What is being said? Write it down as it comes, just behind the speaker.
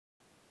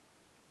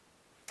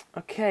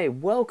Okay,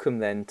 welcome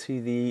then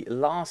to the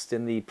last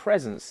in the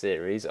present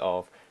series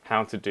of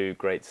how to do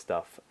great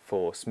stuff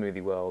for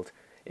SmoothieWorld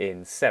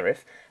in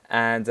Serif.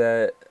 And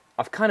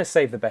I've kind of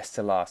saved the best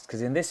to last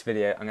because in this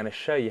video I'm going to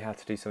show you how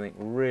to do something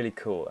really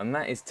cool, and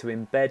that is to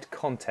embed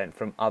content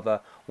from other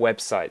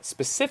websites,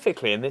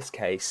 specifically in this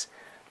case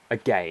a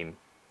game.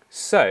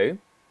 So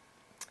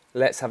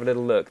let's have a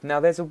little look. Now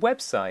there's a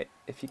website,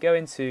 if you go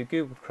into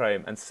Google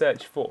Chrome and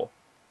search for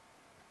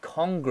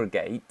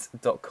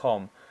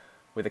congregate.com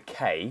with a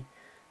K,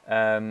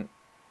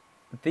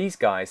 these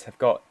guys have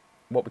got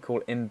what we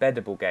call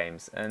embeddable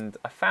games, and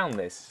I found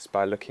this just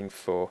by looking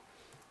for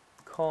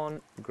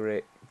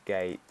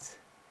congregate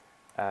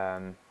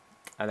and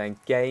then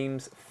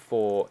games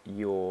for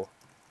your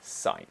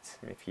site.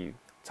 And if you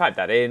type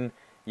that in,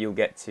 you'll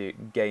get to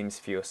games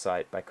for your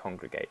site by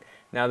Congregate.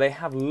 Now they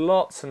have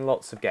lots and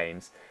lots of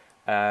games,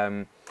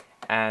 and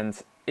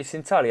it's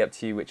entirely up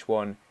to you which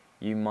one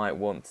you might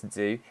want to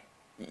do.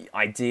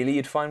 Ideally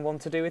you'd find one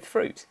to do with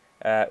fruit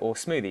or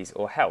smoothies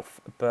or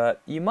health,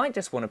 but you might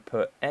just want to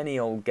put any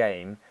old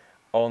game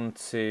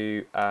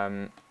onto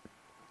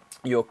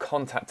your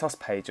Contact Us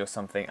page or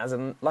something as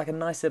like a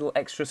nice little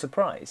extra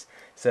surprise.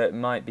 So it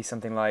might be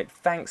something like,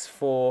 thanks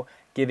for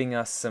giving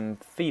us some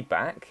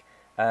feedback,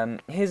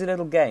 here's a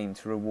little game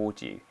to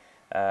reward you,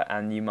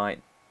 and you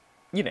might,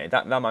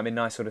 that might be a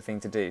nice sort of thing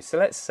to do. So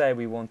let's say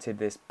we wanted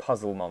this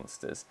puzzle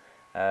monsters.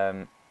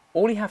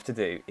 All you have to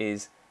do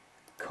is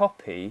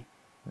copy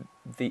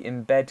the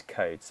embed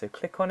code. So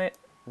click on it,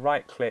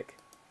 right click,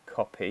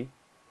 copy,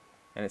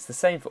 and it's the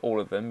same for all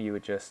of them. You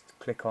would just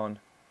click on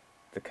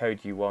the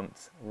code you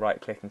want, right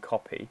click and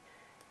copy.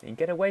 Then you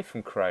get away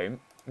from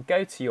Chrome and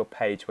go to your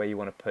page where you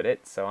want to put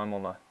it. So I'm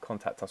on the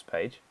Contact Us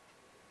page.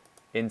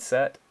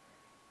 Insert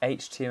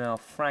HTML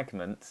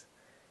fragment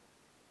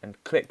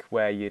and click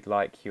where you'd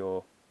like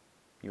your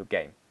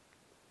game.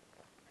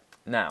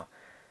 Now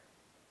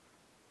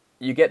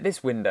you get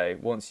this window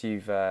once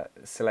you've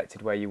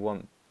selected where you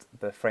want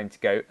the frame to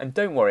go, and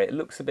don't worry, it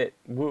looks a bit,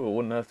 whoa,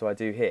 what on earth do I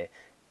do here?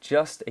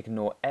 Just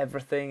ignore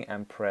everything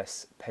and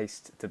press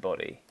paste to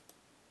body.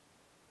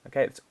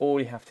 Okay, that's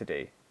all you have to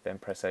do. Then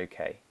press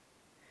OK,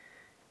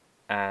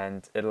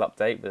 and it'll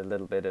update with a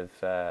little bit of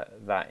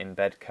that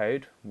embed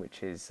code,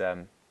 which is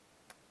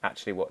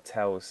actually what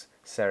tells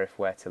Serif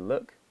where to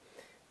look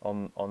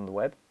on the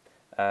web.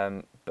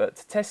 But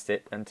to test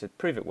it and to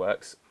prove it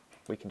works,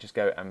 we can just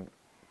go and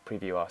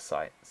preview our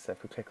site. So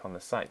if we click on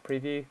the site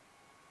preview,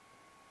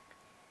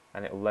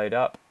 and it will load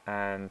up,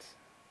 and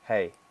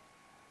hey,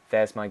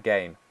 there's my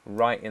game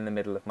right in the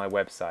middle of my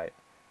website.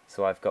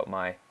 So I've got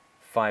my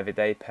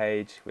 5-a-day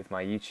page with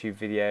my YouTube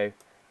video,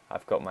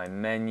 I've got my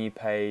menu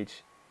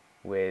page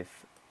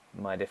with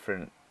my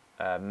different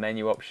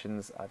menu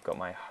options, I've got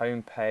my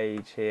home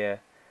page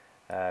here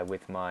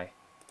with my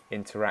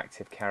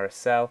interactive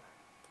carousel,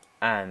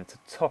 and to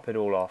top it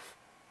all off,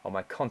 on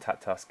my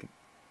Contact Us,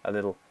 a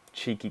little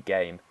cheeky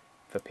game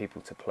for people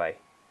to play.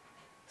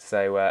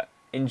 So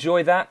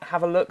enjoy that,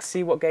 have a look,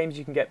 see what games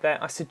you can get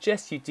there. I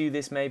suggest you do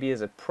this maybe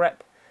as a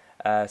prep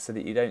so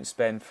that you don't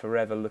spend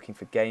forever looking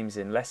for games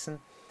in lesson,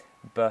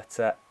 but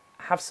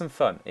have some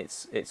fun.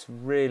 It's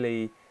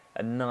really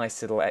a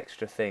nice little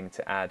extra thing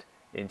to add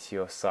into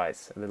your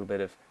sites, a little bit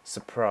of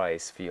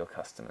surprise for your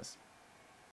customers.